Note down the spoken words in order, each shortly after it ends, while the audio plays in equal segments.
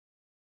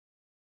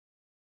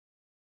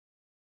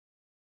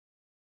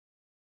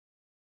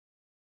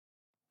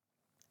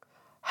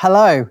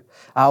Hello,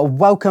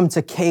 welcome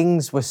to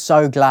Kings. We're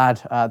so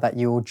glad that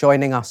you're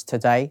joining us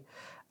today.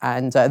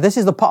 And this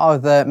is the part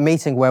of the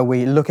meeting where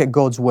we look at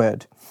God's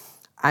Word.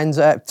 And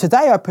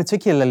today I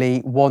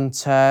particularly want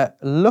to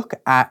look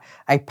at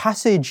a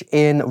passage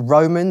in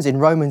Romans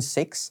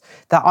 6,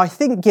 that I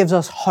think gives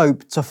us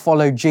hope to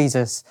follow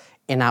Jesus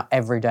in our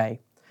everyday.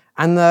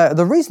 And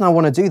the reason I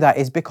want to do that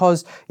is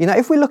because,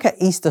 if we look at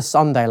Easter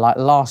Sunday, like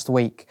last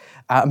week,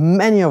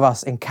 many of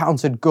us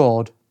encountered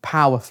God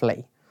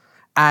powerfully.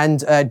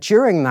 And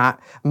during that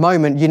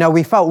moment,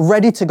 we felt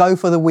ready to go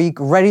for the week,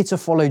 ready to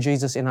follow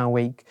Jesus in our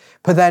week.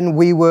 But then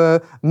we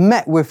were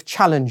met with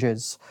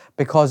challenges,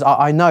 because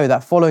I know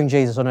that following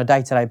Jesus on a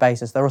day-to-day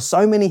basis, there are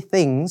so many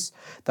things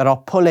that are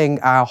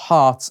pulling our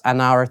hearts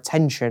and our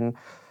attention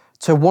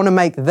to want to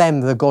make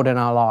them the God in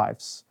our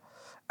lives.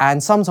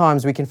 And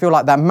sometimes we can feel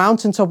like that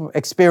mountaintop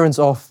experience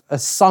of a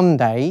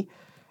Sunday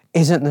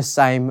isn't the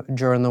same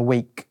during the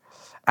week.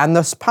 And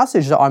this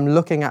passage that I'm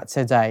looking at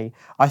today,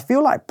 I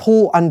feel like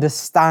Paul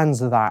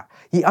understands that.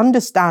 He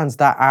understands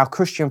that our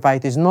Christian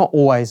faith is not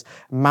always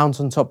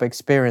mountaintop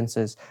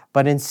experiences,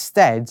 but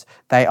instead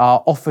they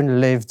are often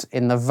lived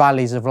in the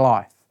valleys of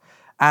life.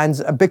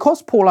 And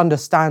because Paul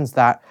understands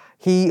that,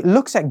 he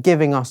looks at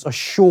giving us a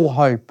sure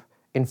hope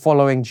in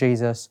following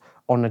Jesus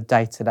on a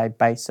day-to-day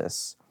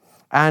basis.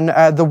 And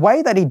the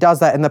way that he does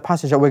that in the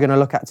passage that we're going to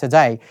look at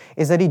today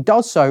is that he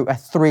does so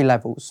at three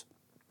levels.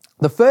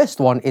 The first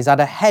one is at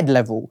a head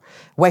level,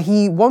 where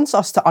he wants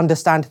us to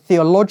understand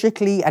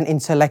theologically and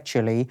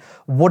intellectually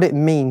what it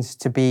means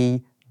to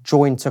be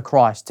joined to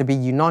Christ, to be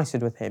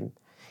united with him.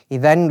 He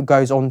then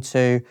goes on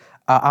to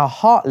our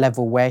heart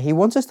level, where he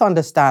wants us to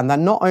understand that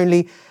not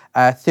only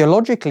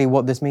theologically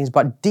what this means,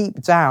 but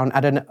deep down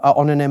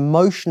on an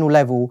emotional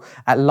level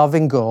at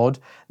loving God,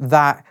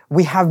 that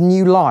we have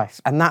new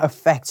life and that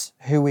affects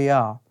who we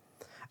are.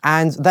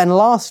 And then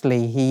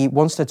lastly, he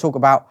wants to talk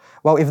about,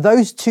 well, if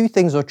those two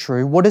things are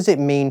true, what does it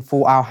mean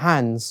for our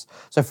hands?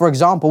 So for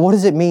example, what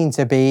does it mean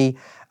to be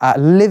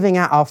living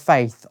out our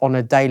faith on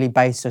a daily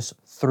basis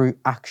through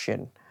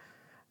action?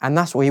 And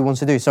that's what he wants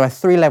to do. So at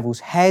three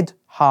levels: head,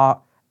 heart,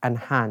 and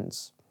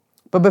hands.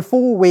 But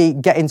before we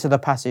get into the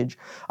passage,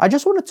 I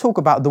just want to talk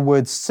about the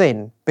word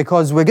sin,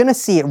 because we're going to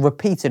see it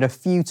repeated a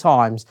few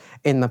times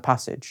in the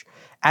passage.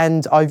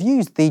 And I've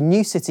used the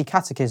New City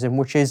Catechism,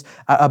 which is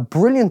a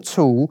brilliant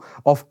tool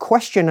of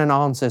question and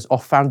answers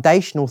of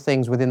foundational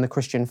things within the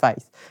Christian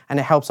faith, and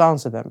it helps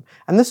answer them.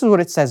 And this is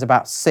what it says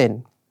about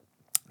sin.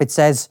 It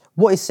says,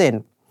 what is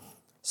sin?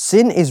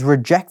 Sin is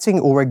rejecting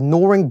or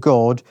ignoring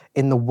God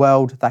in the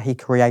world that he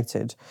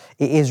created.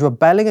 It is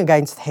rebelling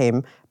against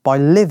him by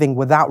living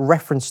without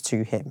reference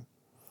to him,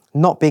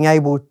 not being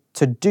able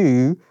to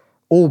do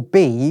or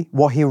be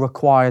what he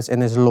requires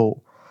in his law,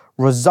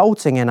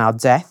 resulting in our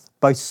death,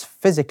 both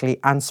physically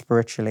and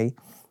spiritually,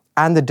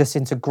 and the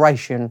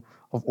disintegration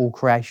of all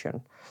creation.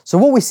 So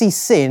what we see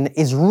sin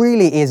is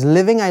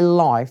living a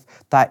life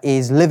that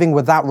is living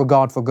without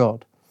regard for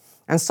God.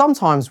 And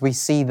sometimes we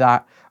see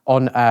that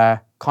on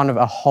a kind of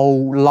a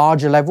whole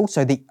larger level,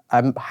 so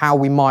how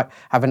we might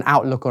have an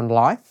outlook on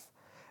life.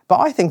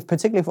 But I think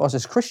particularly for us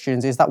as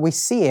Christians is that we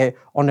see it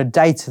on a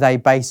day-to-day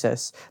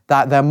basis,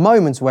 that there are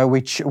moments where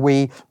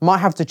we might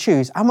have to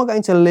choose, am I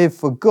going to live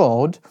for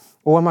God,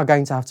 or am I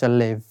going to have to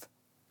live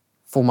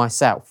for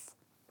myself?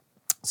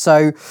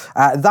 So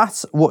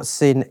that's what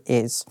sin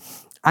is.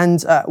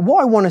 And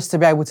what I want us to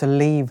be able to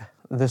leave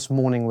this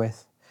morning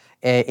with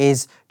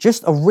is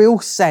just a real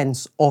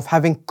sense of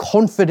having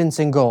confidence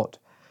in God.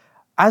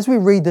 As we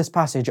read this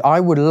passage, I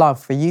would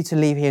love for you to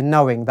leave here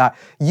knowing that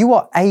you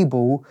are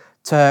able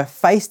to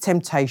face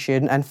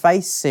temptation and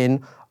face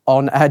sin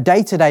on a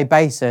day-to-day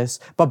basis,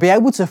 but be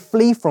able to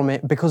flee from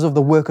it because of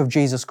the work of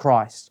Jesus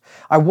Christ.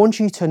 I want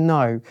you to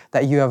know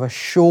that you have a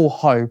sure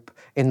hope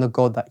in the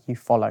God that you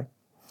follow.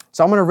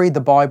 So I'm going to read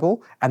the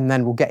Bible, and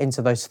then we'll get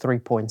into those 3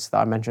 points that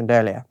I mentioned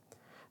earlier.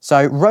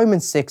 So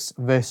Romans 6,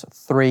 verse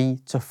 3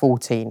 to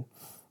 14.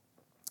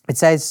 It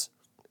says,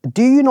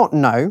 "Do you not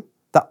know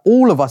that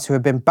all of us who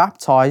have been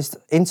baptized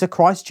into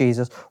Christ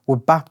Jesus were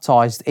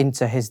baptized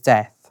into his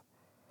death?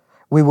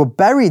 We were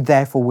buried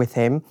therefore with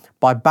him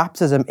by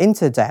baptism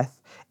into death,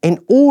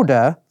 in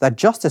order that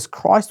just as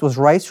Christ was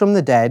raised from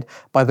the dead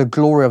by the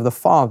glory of the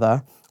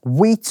Father,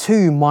 we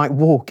too might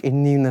walk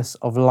in newness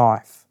of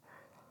life.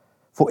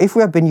 For if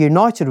we have been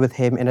united with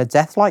him in a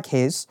death like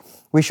his,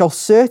 we shall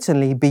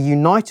certainly be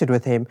united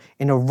with him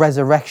in a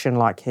resurrection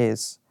like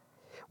his.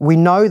 We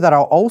know that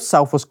our old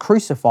self was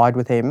crucified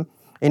with him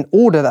in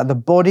order that the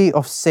body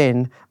of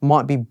sin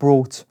might be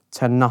brought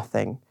to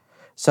nothing,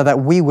 so that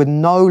we would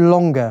no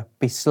longer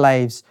be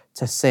slaves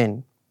to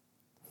sin.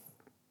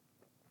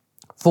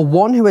 For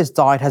one who has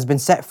died has been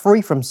set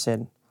free from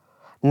sin.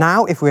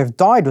 Now, if we have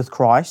died with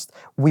Christ,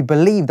 we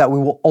believe that we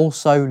will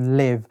also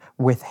live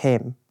with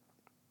him.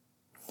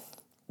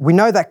 We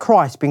know that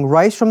Christ, being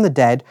raised from the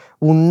dead,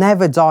 will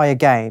never die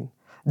again.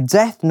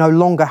 Death no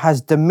longer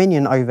has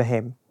dominion over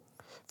him.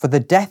 For the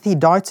death he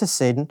died to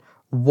sin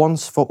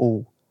once for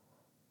all.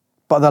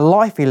 But the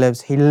life he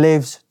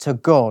lives to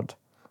God.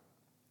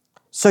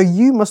 So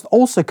you must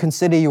also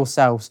consider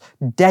yourselves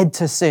dead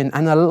to sin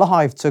and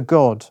alive to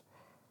God.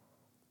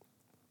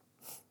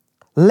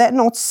 Let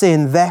not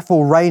sin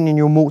therefore reign in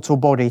your mortal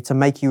body to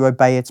make you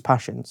obey its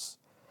passions.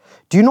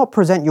 Do not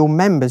present your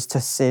members to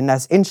sin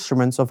as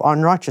instruments of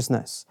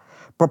unrighteousness,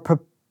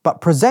 but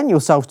present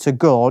yourself to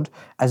God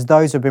as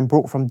those who have been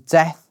brought from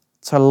death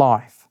to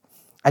life,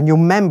 and your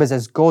members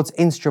as God's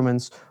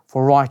instruments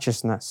for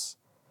righteousness.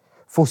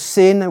 For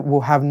sin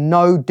will have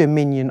no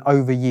dominion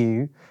over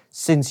you,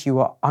 since you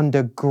are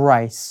under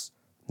grace,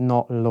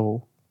 not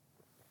law.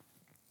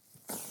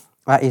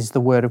 That is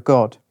the word of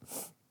God.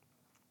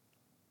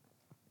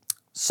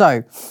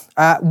 So,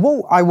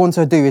 what I want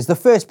to do is the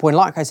first point,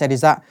 like I said, is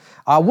that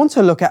I want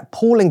to look at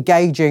Paul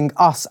engaging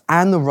us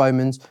and the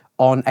Romans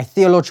on a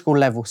theological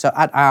level, so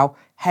at our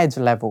head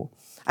level.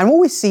 And what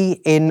we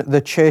see in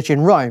the church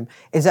in Rome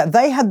is that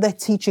they had their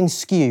teaching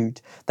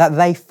skewed, that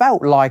they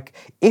felt like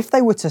if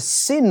they were to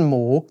sin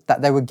more,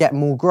 that they would get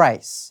more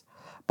grace.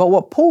 But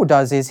what Paul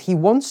does is he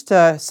wants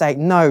to say,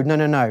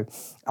 no.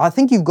 I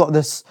think you've got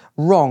this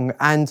wrong.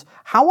 And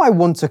how I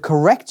want to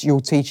correct your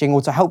teaching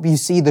or to help you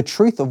see the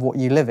truth of what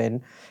you live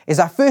in is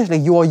that firstly,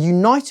 you are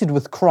united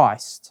with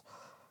Christ.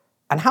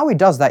 And how he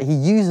does that, he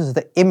uses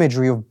the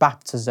imagery of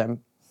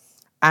baptism.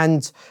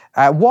 And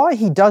why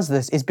he does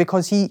this is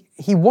because he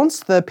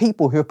wants the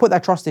people who have put their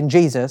trust in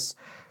Jesus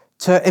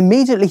to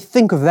immediately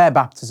think of their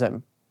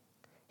baptism.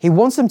 He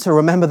wants them to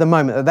remember the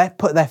moment that they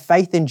put their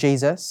faith in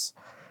Jesus,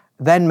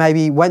 then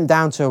maybe went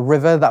down to a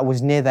river that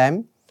was near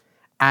them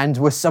and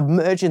were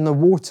submerged in the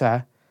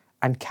water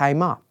and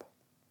came up.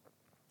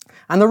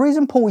 And the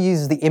reason Paul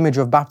uses the image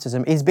of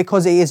baptism is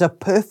because it is a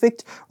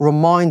perfect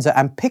reminder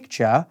and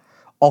picture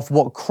of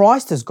what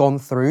Christ has gone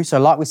through. So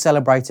like we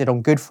celebrated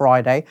on Good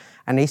Friday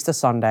and Easter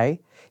Sunday,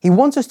 he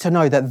wants us to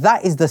know that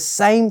that is the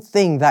same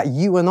thing that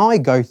you and I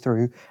go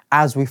through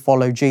as we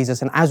follow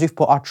Jesus and as we've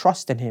put our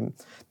trust in him,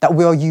 that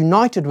we are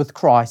united with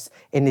Christ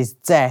in his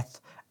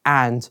death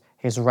and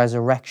his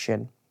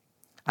resurrection.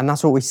 And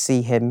that's what we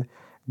see him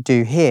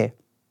do here.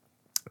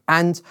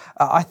 And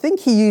I think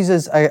he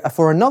uses,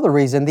 for another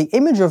reason, the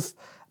image of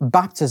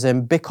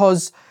baptism,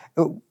 because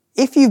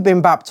if you've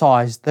been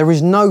baptized, there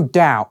is no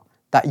doubt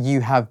that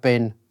you have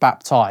been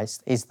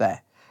baptized, is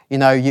there? You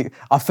know,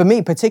 for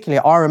me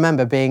particularly, I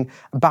remember being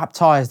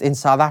baptized in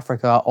South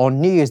Africa on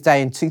New Year's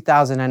Day in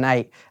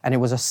 2008, and it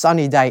was a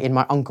sunny day in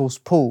my uncle's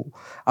pool.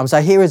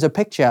 So here is a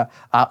picture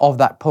of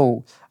that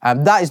pool.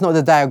 That is not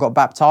the day I got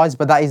baptized,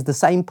 but that is the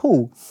same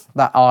pool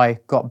that I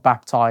got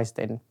baptized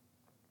in.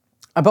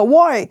 But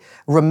what I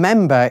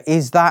remember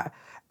is that,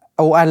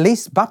 or at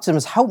least baptism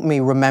has helped me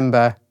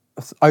remember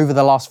over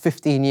the last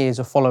 15 years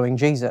of following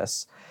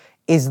Jesus,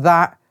 is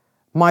that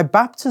my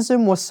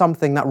baptism was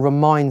something that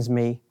reminds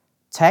me,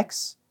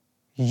 Tex,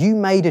 you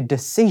made a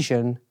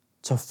decision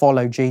to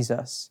follow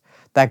Jesus.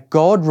 That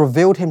God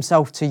revealed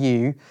himself to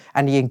you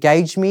and he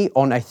engaged me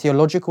on a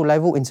theological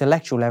level,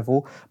 intellectual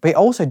level, but he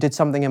also did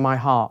something in my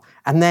heart.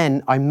 And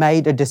then I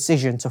made a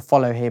decision to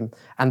follow him.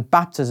 And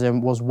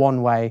baptism was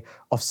one way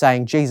of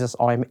saying, Jesus,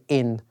 I'm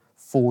in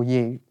for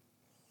you.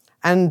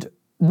 And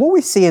what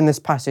we see in this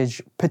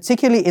passage,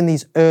 particularly in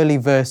these early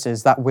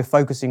verses that we're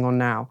focusing on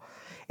now,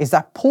 is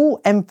that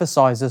Paul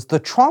emphasizes the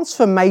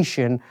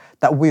transformation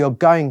that we are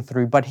going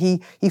through, but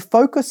he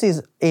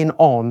focuses in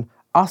on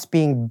us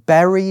being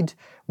buried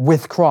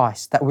with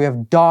Christ, that we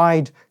have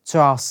died to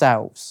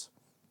ourselves.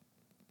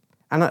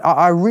 And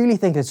I really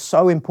think it's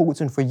so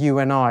important for you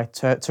and I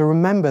to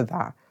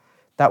remember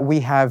that we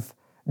have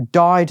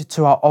died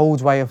to our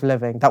old way of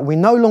living, that we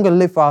no longer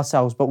live for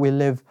ourselves, but we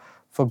live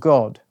for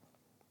God.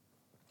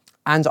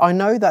 And I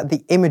know that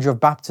the image of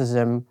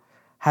baptism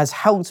has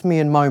helped me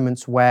in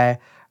moments where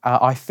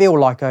I feel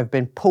like I've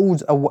been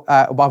pulled,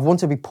 I want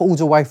to be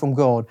pulled away from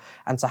God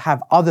and to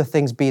have other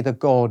things be the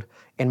God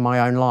in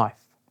my own life.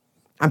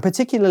 And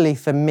particularly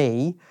for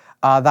me,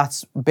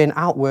 that's been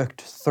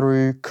outworked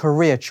through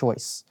career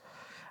choice.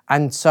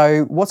 And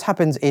so what's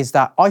happened is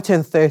that I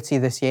turned 30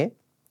 this year,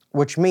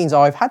 which means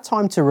I've had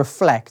time to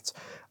reflect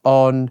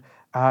on,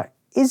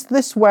 is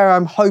this where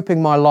I'm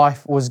hoping my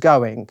life was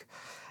going?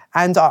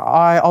 And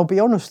I'll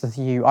be honest with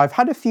you, I've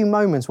had a few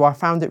moments where I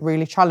found it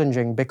really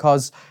challenging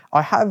because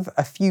I have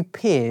a few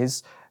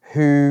peers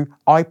who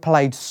I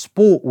played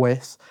sport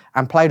with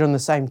and played on the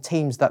same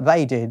teams that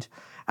they did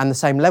and the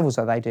same levels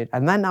that they did,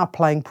 and they're now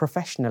playing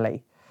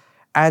professionally.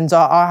 And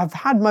I've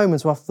had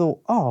moments where I've thought,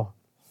 oh,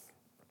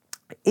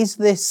 is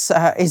this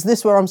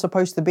where I'm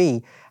supposed to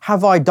be?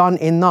 Have I done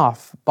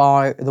enough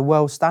by the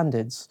world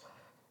standards?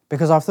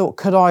 Because I've thought,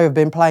 could I have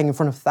been playing in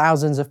front of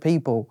thousands of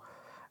people?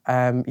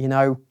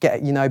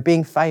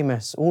 Being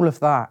famous, all of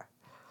that.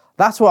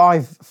 That's what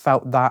I've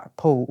felt that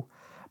pull.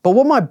 But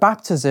what my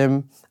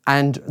baptism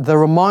and the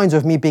reminder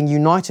of me being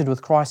united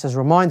with Christ has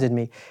reminded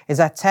me is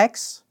that,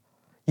 Tex,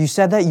 you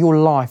said that your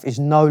life is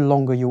no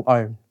longer your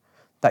own,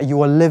 that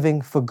you are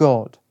living for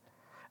God.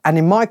 And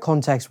in my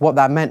context, what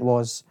that meant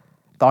was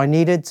that I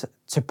needed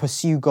to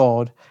pursue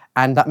God,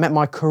 and that meant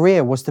my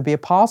career was to be a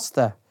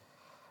pastor.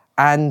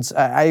 And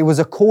it was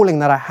a calling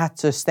that I had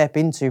to step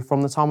into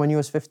from the time I knew I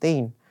was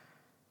 15.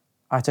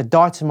 I had to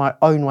die to my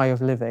own way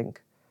of living.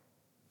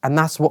 And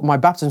that's what my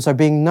baptism,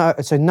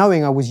 so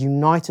knowing I was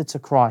united to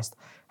Christ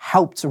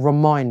helped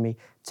remind me,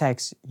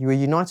 Tex, you were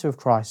united with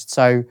Christ.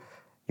 So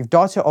you've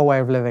died to your old way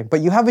of living,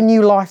 but you have a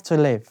new life to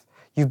live.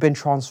 You've been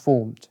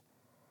transformed.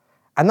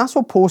 And that's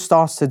what Paul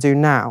starts to do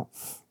now,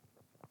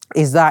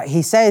 is that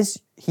he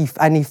says, he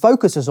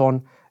focuses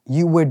on,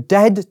 you were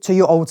dead to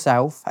your old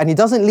self. And he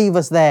doesn't leave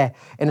us there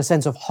in a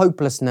sense of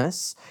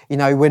hopelessness. You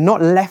know, we're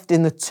not left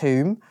in the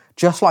tomb,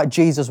 just like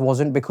Jesus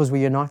wasn't, because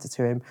we're united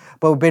to him,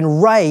 but we've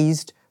been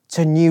raised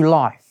to new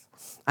life.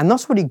 And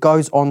that's what he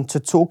goes on to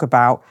talk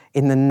about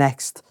in the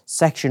next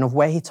section of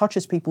where he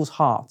touches people's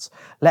hearts,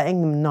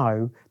 letting them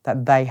know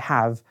that they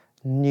have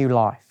new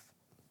life.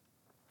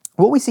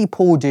 What we see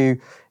Paul do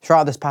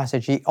throughout this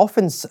passage, he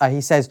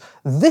says,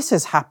 this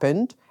has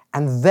happened,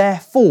 and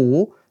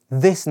therefore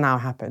this now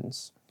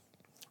happens.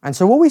 And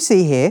so what we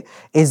see here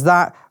is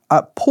that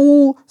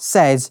Paul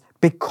says,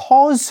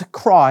 because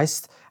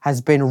Christ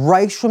has been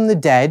raised from the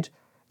dead,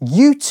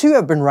 you too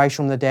have been raised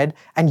from the dead,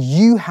 and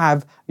you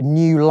have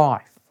new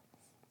life.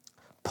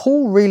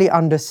 Paul really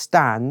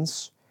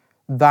understands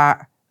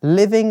that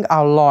living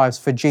our lives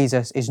for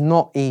Jesus is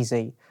not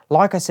easy,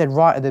 like I said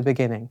right at the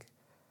beginning.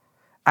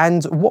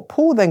 And what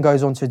Paul then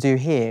goes on to do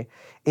here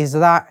is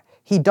that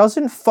he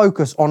doesn't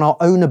focus on our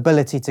own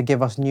ability to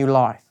give us new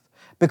life,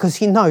 because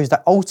he knows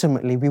that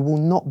ultimately we will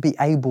not be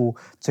able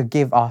to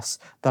give us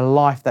the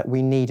life that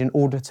we need in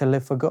order to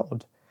live for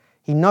God.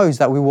 He knows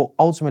that we will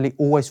ultimately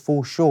always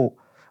fall short.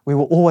 We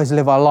will always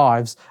live our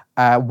lives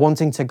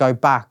wanting to go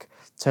back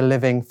to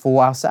living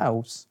for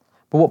ourselves.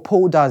 But what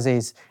Paul does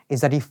is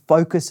that he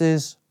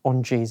focuses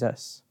on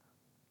Jesus.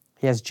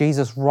 He has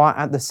Jesus right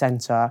at the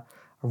center,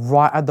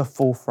 right at the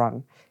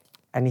forefront.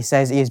 And he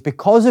says it is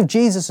because of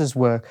Jesus'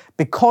 work,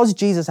 because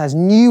Jesus has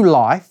new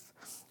life,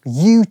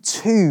 you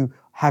too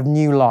have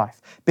new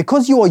life.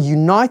 Because you are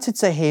united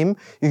to him,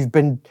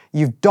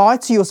 you've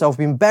died to yourself,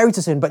 been buried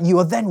to sin, but you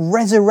are then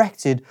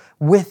resurrected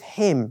with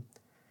him.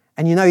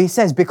 And you know, he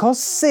says,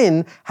 because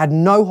sin had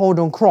no hold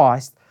on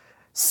Christ,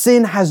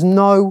 sin has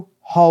no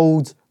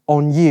hold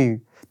on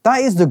you.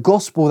 That is the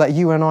gospel that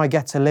you and I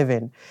get to live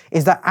in,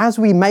 is that as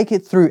we make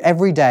it through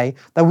every day,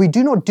 that we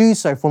do not do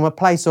so from a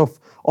place of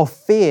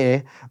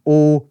fear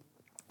or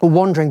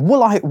wondering,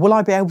 will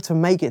I be able to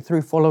make it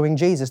through following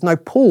Jesus? No,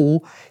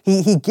 Paul,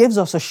 he gives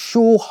us a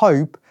sure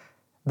hope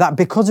that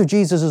because of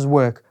Jesus'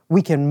 work,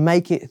 we can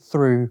make it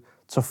through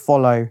to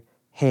follow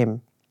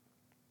him.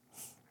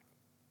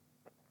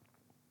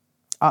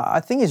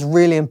 I think it's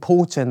really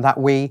important that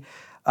we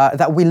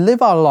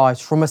live our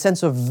lives from a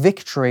sense of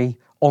victory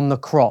on the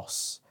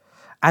cross.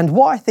 And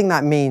what I think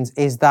that means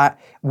is that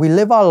we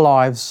live our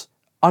lives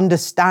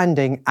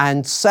understanding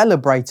and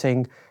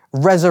celebrating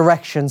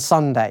Resurrection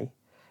Sunday.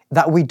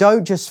 That we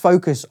don't just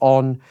focus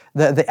on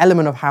the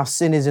element of how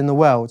sin is in the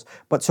world,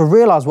 but to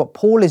realize what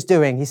Paul is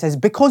doing. He says,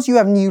 because you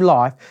have new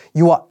life,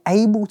 you are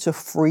able to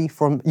flee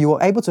from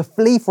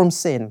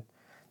sin,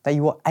 that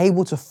you are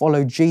able to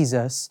follow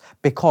Jesus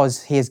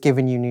because he has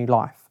given you new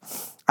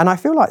life. And I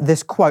feel like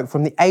this quote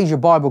from the Asia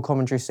Bible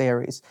Commentary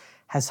series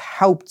has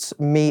helped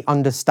me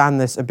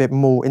understand this a bit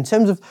more in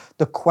terms of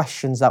the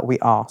questions that we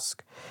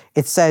ask.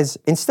 It says,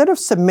 instead of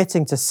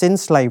submitting to sin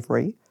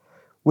slavery,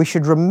 we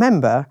should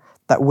remember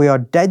that we are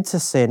dead to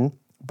sin,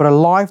 but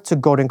alive to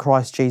God in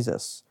Christ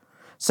Jesus.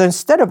 So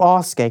instead of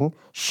asking,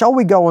 shall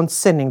we go on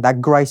sinning that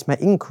grace may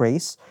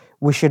increase,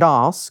 we should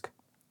ask,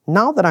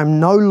 now that I'm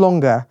no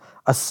longer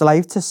a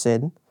slave to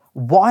sin,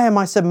 why am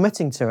I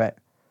submitting to it?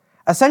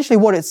 Essentially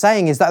what it's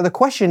saying is that the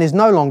question is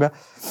no longer,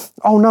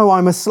 oh no,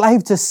 I'm a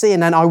slave to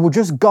sin and I will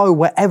just go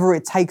wherever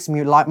it takes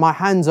me, like my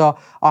hands are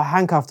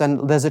handcuffed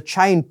and there's a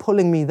chain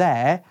pulling me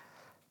there.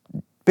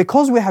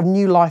 Because we have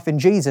new life in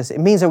Jesus, it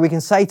means that we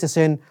can say to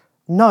sin,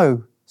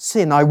 no,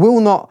 sin, I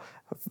will not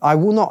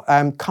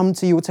come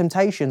to your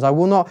temptations. I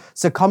will not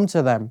succumb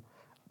to them.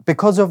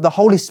 Because of the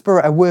Holy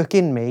Spirit at work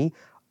in me,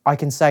 I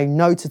can say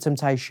no to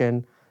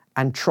temptation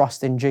and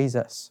trust in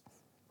Jesus.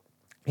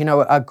 You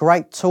know, a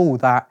great tool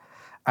that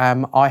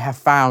I have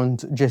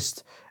found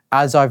just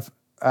as I've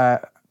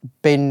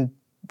been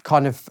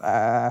kind of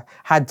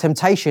had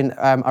temptation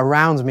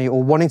around me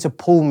or wanting to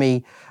pull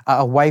me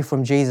away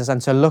from Jesus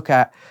and to look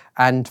at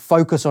and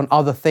focus on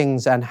other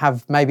things and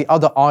have maybe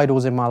other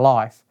idols in my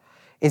life,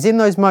 is in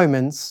those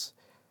moments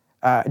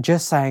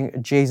just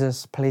saying,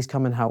 Jesus, please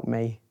come and help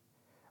me.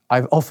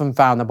 I've often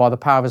found that by the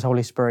power of his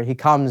Holy Spirit, he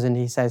comes and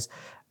he says,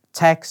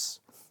 Tex,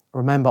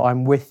 remember,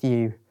 I'm with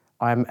you.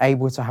 I am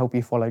able to help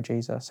you follow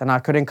Jesus. And I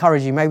could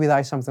encourage you, maybe that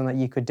is something that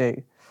you could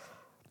do.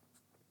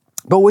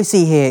 But what we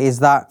see here is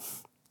that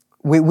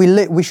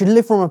we should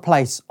live from a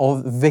place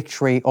of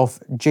victory of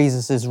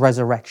Jesus'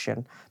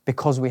 resurrection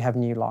because we have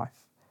new life.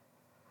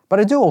 But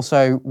I do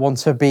also want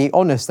to be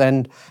honest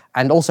and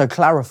also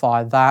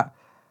clarify that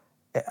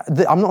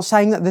I'm not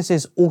saying that this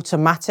is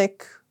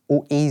automatic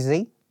or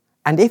easy.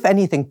 And if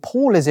anything,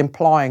 Paul is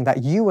implying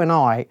that you and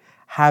I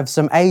have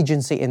some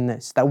agency in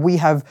this, that we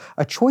have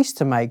a choice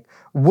to make.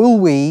 Will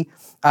we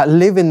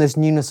live in this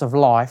newness of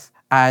life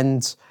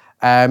and,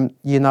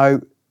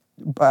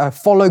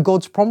 follow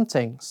God's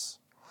promptings.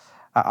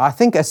 I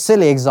think a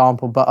silly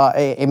example, but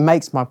it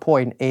makes my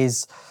point,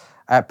 is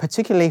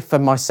particularly for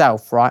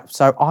myself, right?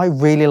 So I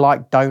really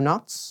like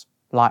donuts.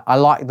 Like, I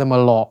like them a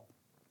lot.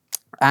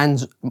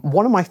 And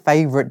one of my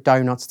favorite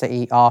donuts to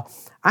eat are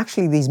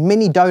actually these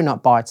mini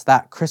donut bites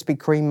that Krispy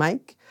Kreme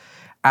make.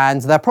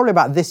 And they're probably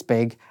about this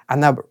big,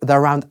 and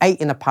they're around 8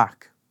 in a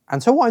pack.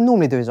 And so what I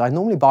normally do is I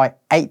normally buy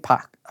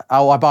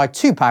I buy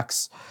 2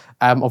 packs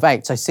of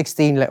 8, so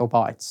 16 little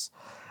bites.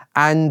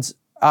 And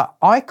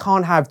I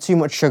can't have too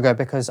much sugar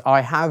because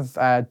I have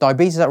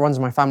diabetes that runs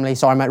in my family,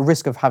 so I'm at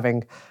risk of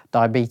having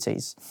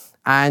diabetes.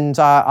 And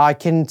I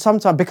can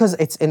sometimes, because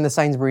it's in the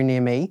Sainsbury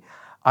near me,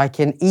 I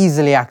can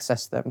easily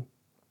access them.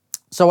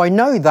 So I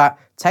know that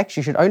text,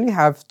 you should only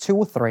have 2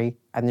 or 3,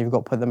 and you've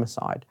got to put them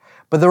aside.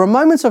 But there are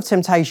moments of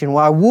temptation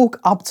where I walk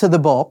up to the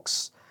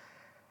box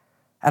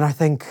and I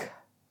think,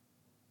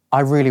 I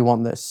really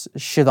want this.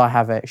 Should I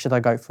have it? Should I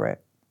go for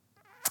it?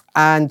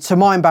 And to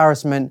my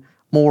embarrassment,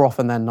 more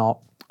often than not,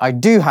 I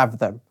do have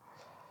them.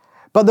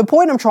 But the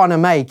point I'm trying to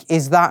make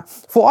is that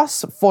for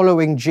us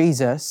following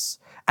Jesus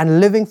and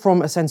living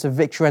from a sense of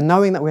victory and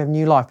knowing that we have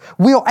new life,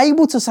 we are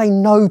able to say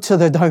no to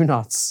the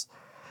donuts.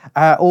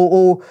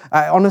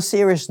 On a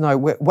serious note,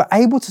 we're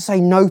able to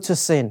say no to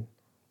sin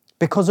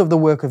because of the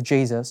work of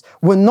Jesus.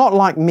 We're not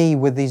like me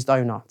with these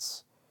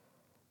donuts,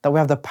 that we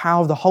have the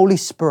power of the Holy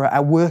Spirit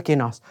at work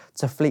in us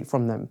to flee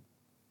from them.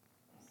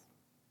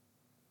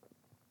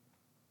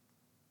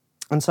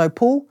 And so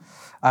Paul,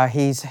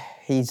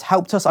 he's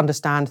helped us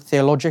understand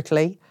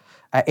theologically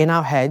in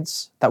our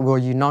heads that we're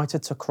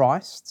united to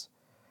Christ,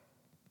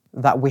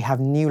 that we have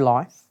new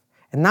life.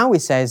 And now he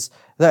says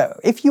that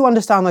if you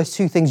understand those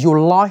two things, your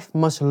life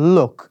must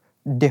look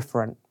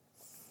different.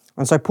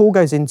 And so Paul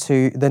goes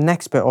into the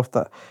next bit of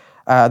the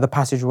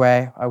passage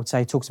where I would say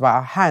he talks about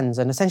our hands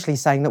and essentially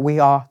saying that we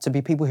are to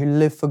be people who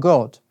live for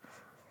God.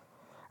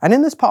 And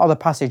in this part of the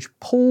passage,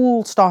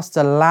 Paul starts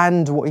to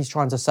land what he's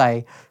trying to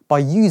say by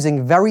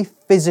using very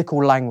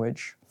physical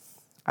language.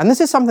 And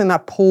this is something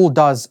that Paul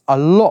does a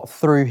lot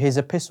through his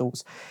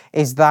epistles,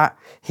 is that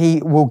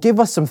he will give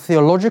us some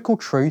theological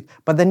truth,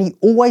 but then he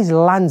always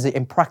lands it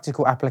in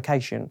practical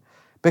application,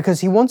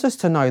 because he wants us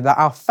to know that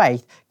our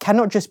faith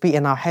cannot just be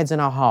in our heads and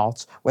our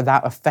hearts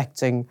without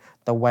affecting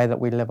the way that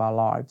we live our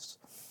lives.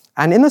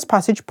 And in this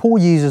passage, Paul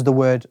uses the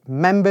word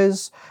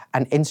members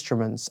and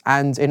instruments.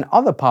 And in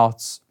other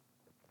parts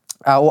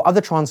or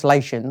other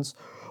translations,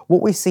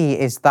 what we see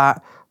is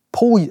that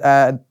Paul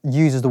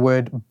uses the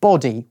word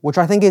body, which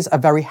I think is a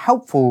very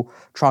helpful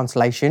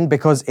translation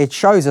because it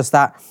shows us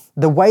that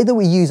the way that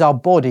we use our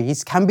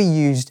bodies can be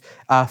used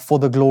for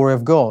the glory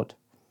of God.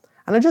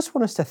 And I just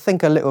want us to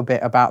think a little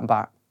bit about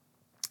that.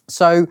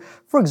 So,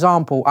 for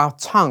example, our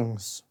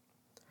tongues.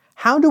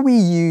 How do we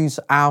use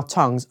our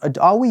tongues?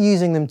 Are we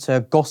using them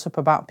to gossip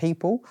about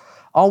people?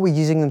 Are we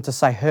using them to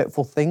say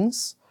hurtful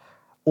things?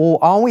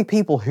 Or are we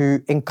people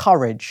who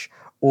encourage?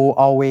 Or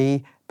are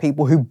we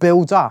people who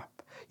build up?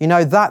 You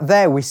know, that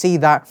there we see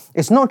that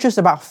it's not just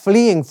about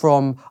fleeing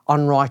from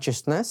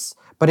unrighteousness,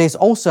 but it's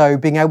also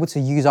being able to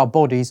use our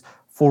bodies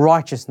for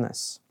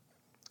righteousness.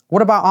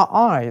 What about our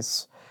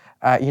eyes?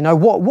 What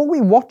are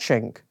we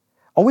watching?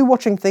 Are we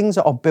watching things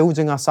that are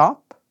building us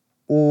up?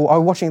 Or are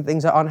we watching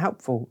things that are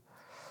unhelpful?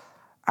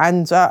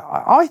 And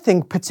I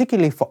think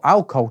particularly for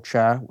our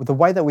culture, with the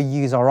way that we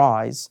use our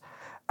eyes,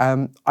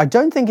 I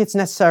don't think it's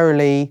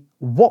necessarily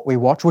what we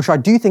watch, which I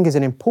do think is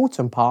an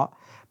important part,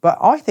 but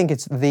I think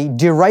it's the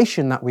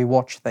duration that we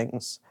watch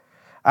things.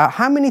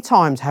 How many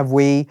times have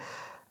we,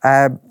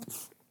 said,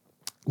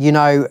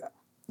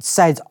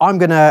 I'm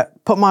going to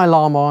put my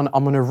alarm on,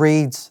 I'm going to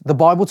read the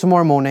Bible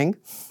tomorrow morning,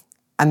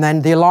 and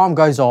then the alarm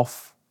goes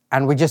off,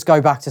 and we just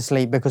go back to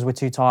sleep because we're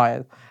too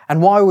tired.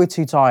 And why are we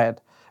too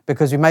tired?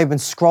 Because we may have been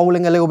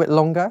scrolling a little bit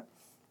longer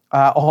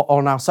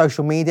on our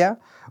social media,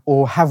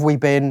 or have we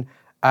been,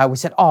 we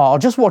said, I'll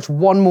just watch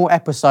one more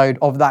episode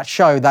of that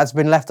show that's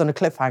been left on a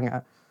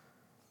cliffhanger.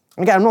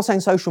 Again, I'm not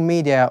saying social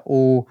media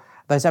or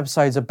those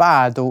episodes are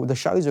bad or the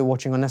shows we're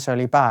watching are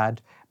necessarily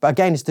bad. But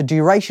again, it's the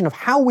duration of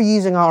how we're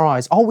using our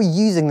eyes. Are we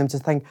using them to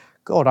think,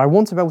 God, I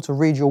want to be able to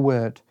read your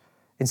word,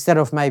 instead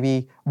of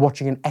maybe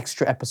watching an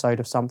extra episode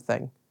of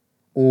something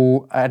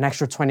or an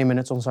extra 20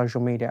 minutes on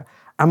social media?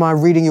 Am I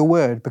reading your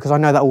word? Because I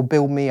know that will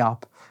build me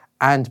up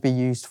and be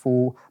used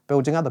for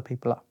building other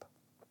people up.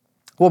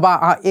 What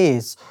about our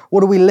ears?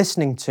 What are we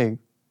listening to?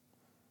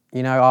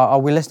 You know, are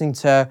we listening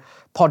to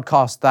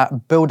podcasts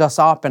that build us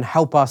up and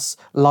help us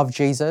love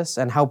Jesus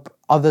and help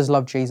others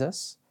love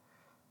Jesus?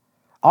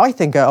 I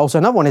think also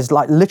another one is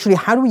like literally,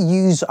 how do we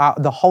use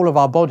the whole of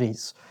our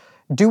bodies?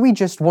 Do we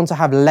just want to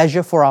have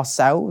leisure for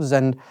ourselves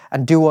and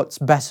do what's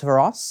best for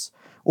us?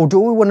 Or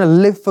do we want to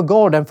live for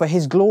God and for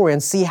His glory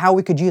and see how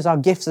we could use our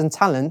gifts and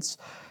talents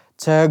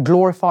to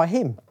glorify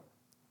Him?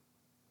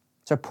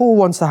 So Paul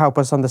wants to help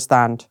us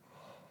understand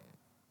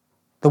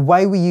the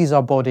way we use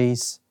our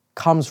bodies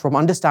comes from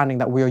understanding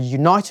that we are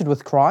united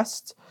with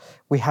Christ,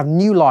 we have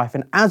new life,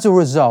 and as a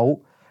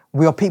result,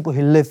 we are people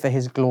who live for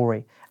His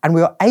glory, and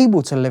we are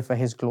able to live for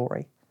His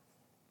glory.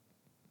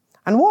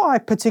 And what I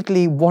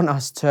particularly want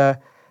us to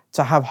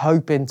have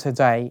hope in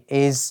today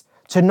is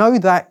to know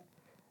that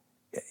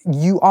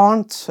you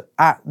aren't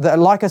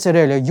like I said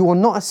earlier, you are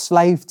not a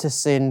slave to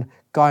sin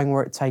going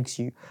where it takes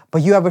you,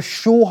 but you have a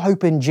sure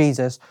hope in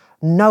Jesus,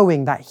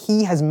 knowing that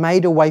he has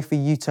made a way for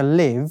you to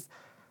live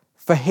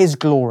for his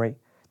glory,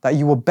 that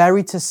you were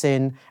buried to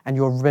sin and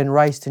you have been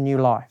raised to new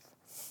life.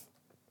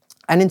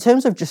 And in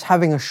terms of just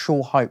having a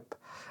sure hope,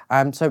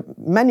 so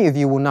many of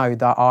you will know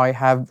that I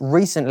have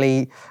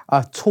recently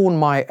torn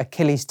my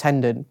Achilles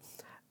tendon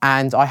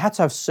and I had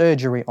to have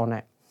surgery on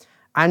it.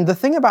 And the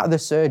thing about the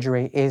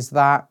surgery is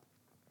that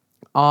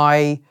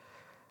I'm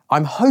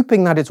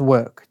hoping that it's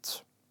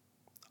worked.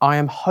 I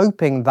am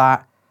hoping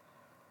that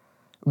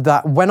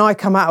when I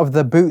come out of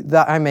the boot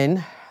that I'm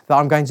in, that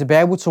I'm going to be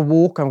able to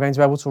walk, I'm going to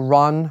be able to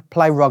run,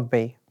 play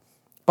rugby.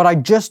 But I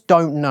just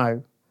don't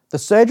know. The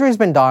surgery's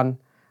been done,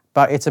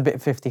 but it's a bit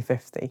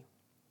 50-50.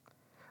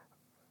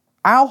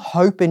 Our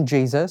hope in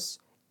Jesus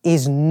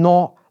is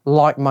not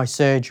like my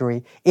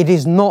surgery. It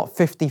is not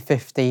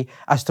 50-50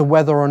 as to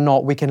whether or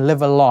not we can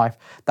live a life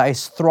that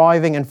is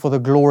thriving and for the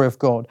glory of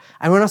God.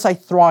 And when I say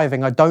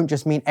thriving, I don't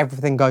just mean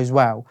everything goes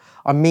well.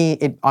 I mean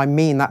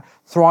that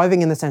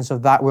thriving in the sense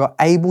of that we're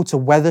able to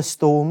weather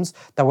storms,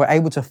 that we're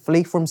able to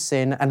flee from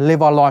sin and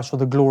live our lives for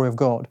the glory of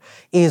God.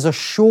 It is a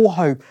sure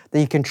hope that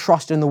you can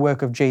trust in the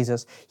work of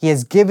Jesus. He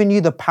has given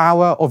you the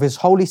power of his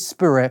Holy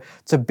Spirit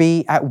to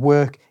be at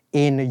work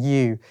in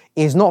you.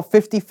 It is not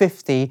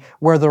 50-50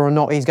 whether or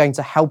not he's going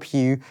to help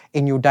you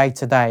in your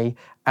day-to-day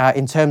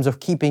in terms of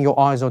keeping your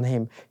eyes on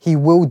him. He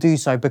will do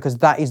so because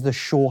that is the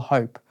sure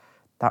hope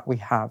that we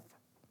have.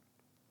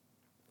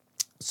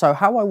 So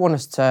how I want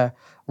us to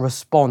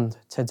respond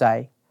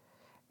today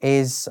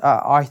is,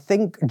 I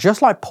think,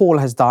 just like Paul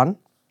has done,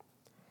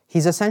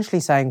 he's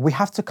essentially saying we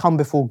have to come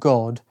before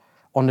God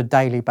on a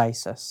daily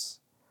basis.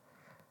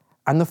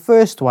 And the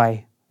first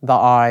way that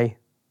I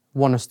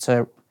want us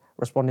to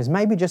respond is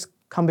maybe just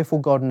come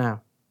before God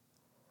now.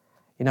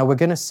 You know, we're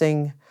going to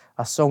sing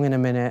a song in a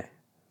minute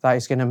that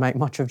is going to make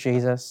much of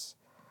Jesus.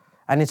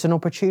 And it's an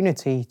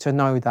opportunity to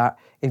know that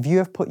if you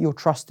have put your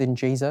trust in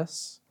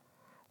Jesus,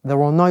 there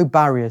are no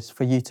barriers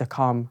for you to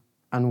come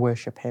and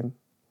worship him.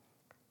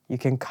 You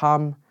can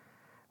come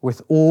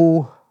with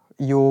all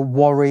your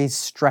worries,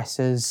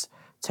 stresses,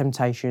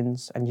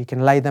 temptations, and you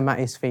can lay them at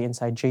his feet and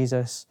say,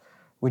 Jesus,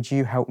 would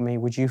you help me?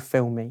 Would you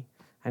fill me?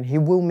 And he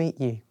will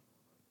meet you.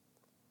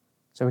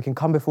 So we can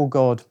come before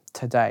God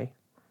today.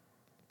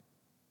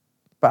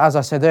 But as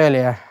I said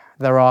earlier,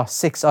 there are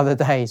 6 other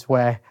days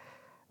where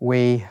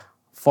we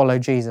follow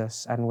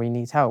Jesus and we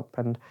need help.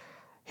 And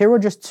here are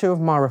just 2 of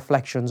my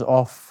reflections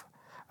off,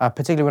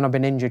 particularly when I've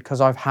been injured,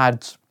 because I've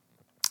had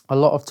a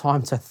lot of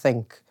time to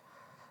think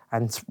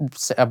and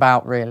sit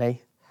about,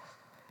 really,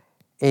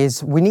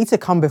 is we need to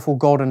come before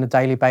God on a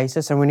daily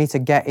basis and we need to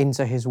get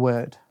into his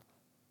word.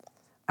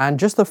 And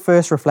just the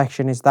first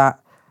reflection is that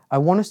I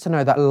want us to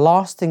know that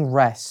lasting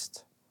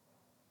rest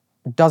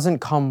doesn't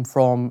come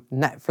from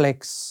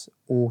Netflix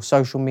or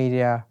social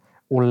media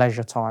or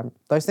leisure time.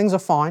 Those things are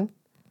fine,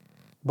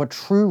 but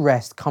true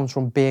rest comes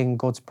from being in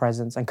God's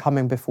presence and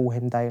coming before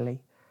him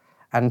daily.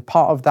 And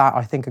part of that,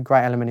 I think a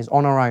great element is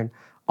on our own.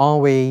 Are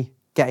we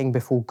getting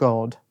before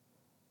God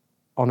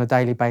on a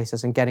daily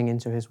basis and getting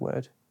into his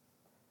word?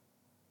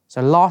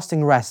 So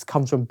lasting rest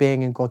comes from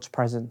being in God's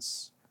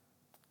presence.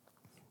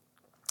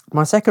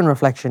 My second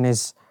reflection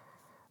is,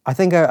 I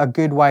think a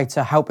good way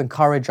to help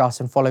encourage us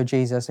and follow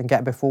Jesus and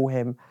get before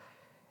him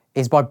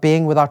is by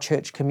being with our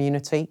church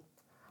community.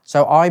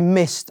 So I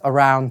missed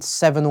around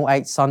 7 or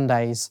 8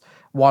 Sundays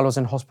while I was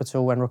in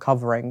hospital and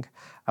recovering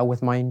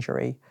with my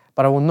injury.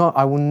 But I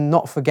will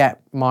not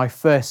forget my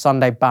first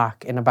Sunday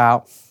back in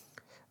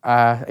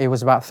it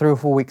was about 3 or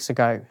 4 weeks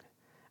ago.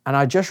 And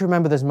I just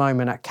remember this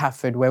moment at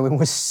Catford where we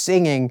were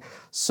singing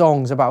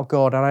songs about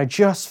God, and I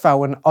just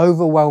felt an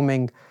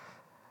overwhelming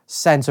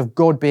sense of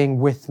God being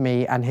with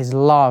me and his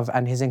love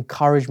and his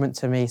encouragement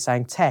to me,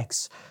 saying,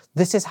 Tex,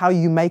 this is how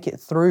you make it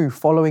through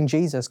following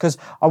Jesus. Because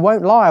I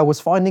won't lie, I was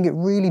finding it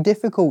really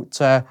difficult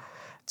to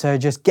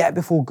just get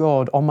before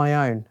God on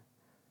my own.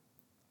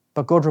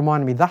 But God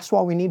reminded me, that's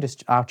why we need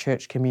our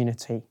church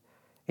community,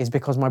 is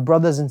because my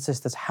brothers and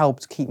sisters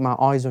helped keep my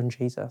eyes on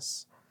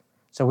Jesus.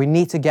 So we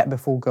need to get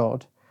before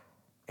God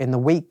in the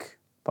week,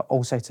 but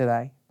also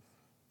today.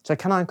 So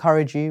can I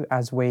encourage you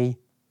as we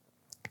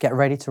get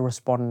ready to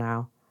respond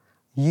now,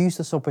 use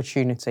this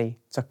opportunity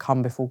to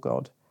come before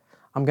God.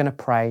 I'm going to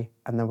pray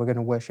and then we're going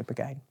to worship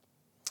again.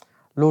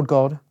 Lord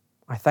God,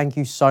 I thank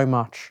you so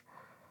much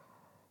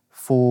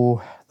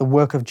for the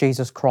work of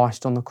Jesus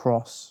Christ on the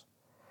cross.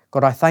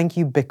 God, I thank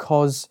you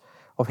because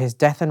of his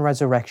death and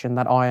resurrection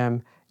that I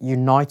am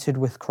united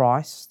with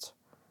Christ,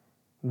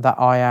 that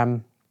I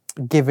am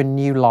given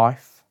new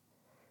life,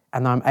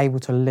 and I'm able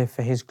to live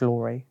for his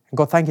glory. And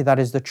God, thank you that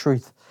is the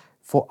truth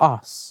for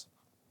us.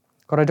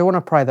 God, I do want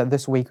to pray that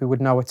this week we would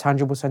know a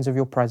tangible sense of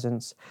your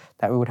presence,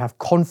 that we would have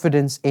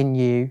confidence in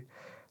you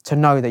to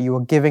know that you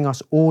are giving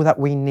us all that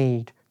we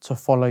need to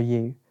follow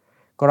you.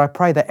 God, I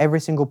pray that every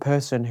single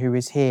person who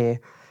is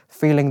here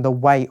feeling the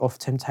weight of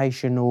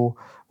temptation or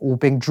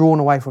being drawn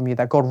away from you,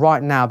 that God,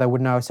 right now, they would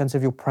know a sense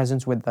of your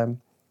presence with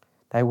them.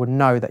 They would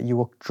know that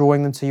you are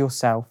drawing them to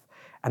yourself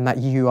and that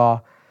you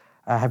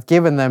have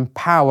given them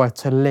power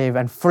to live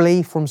and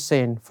flee from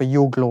sin for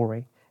your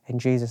glory. In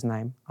Jesus'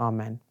 name,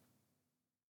 amen.